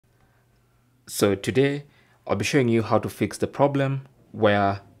So today I'll be showing you how to fix the problem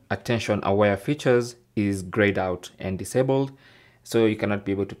where attention aware features is grayed out and disabled, so you cannot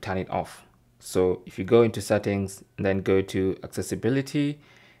be able to turn it off. So if you go into settings and then go to accessibility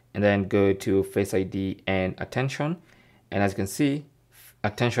and then go to Face ID and attention, and as you can see,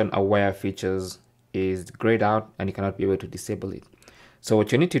 attention aware features is grayed out and you cannot be able to disable it. So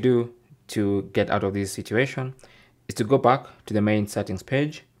what you need to do to get out of this situation is to go back to the main settings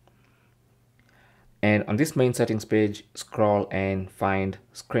page, and on this main settings page, scroll and find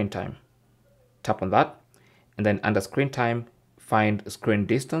screen time. Tap on that, and then under screen time, find screen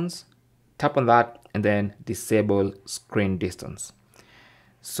distance. Tap on that and then disable screen distance.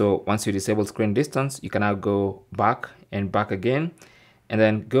 So once you disable screen distance, you can now go back and back again, and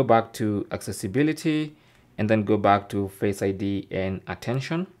then go back to accessibility and then go back to Face ID and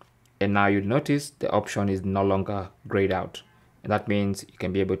attention. And now you'll notice the option is no longer grayed out. And that means you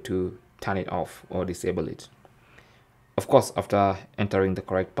can be able to turn it off or disable it. Of course, after entering the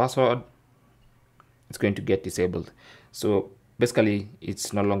correct password, it's going to get disabled. So basically,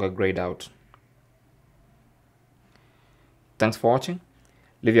 it's no longer grayed out. Thanks for watching.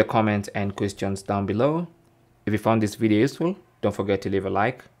 Leave your comments and questions down below. If you found this video useful, don't forget to leave a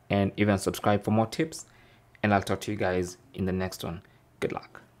like and even subscribe for more tips. And I'll talk to you guys in the next one. Good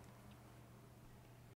luck.